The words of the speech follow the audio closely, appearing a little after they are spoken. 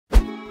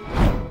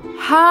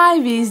Hi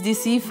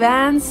VSDC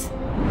fans!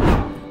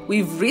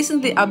 We've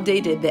recently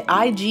updated the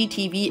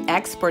IGTV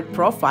expert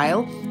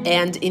profile,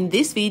 and in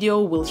this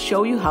video we'll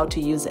show you how to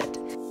use it.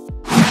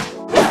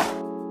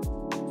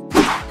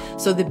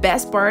 So the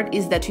best part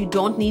is that you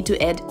don't need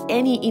to add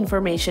any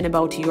information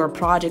about your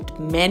project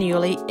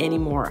manually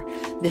anymore.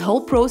 The whole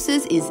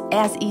process is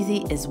as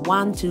easy as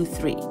 1, 2,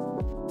 3.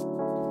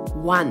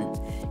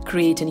 1.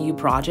 Create a new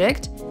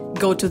project.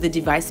 Go to the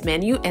device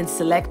menu and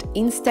select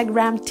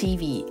Instagram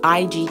TV,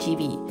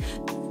 IGTV.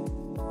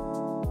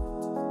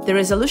 The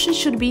resolution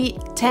should be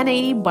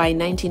 1080 by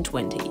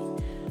 1920.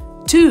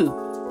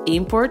 2.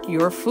 Import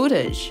your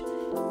footage.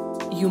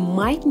 You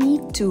might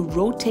need to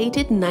rotate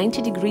it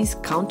 90 degrees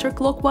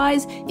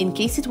counterclockwise in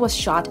case it was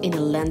shot in a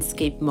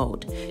landscape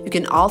mode. You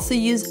can also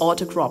use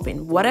auto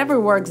cropping, whatever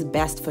works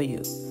best for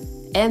you.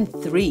 And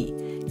 3.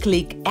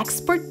 Click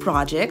Export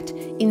Project.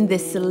 In the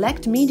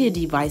Select Media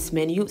Device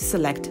menu,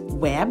 select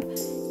Web.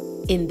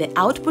 In the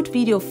Output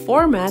Video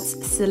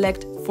Formats,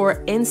 select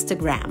for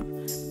Instagram.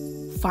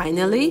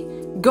 Finally,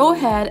 go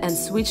ahead and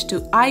switch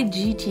to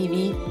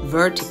IGTV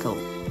Vertical.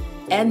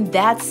 And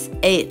that's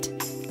it.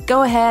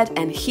 Go ahead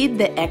and hit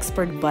the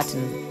Export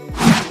button.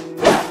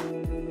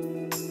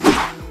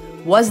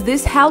 Was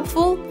this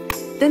helpful?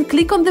 Then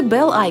click on the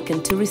bell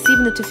icon to receive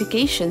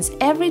notifications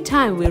every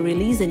time we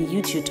release a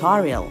new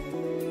tutorial.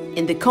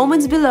 In the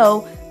comments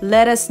below,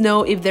 let us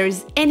know if there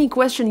is any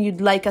question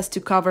you'd like us to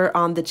cover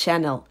on the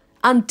channel.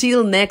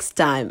 Until next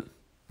time!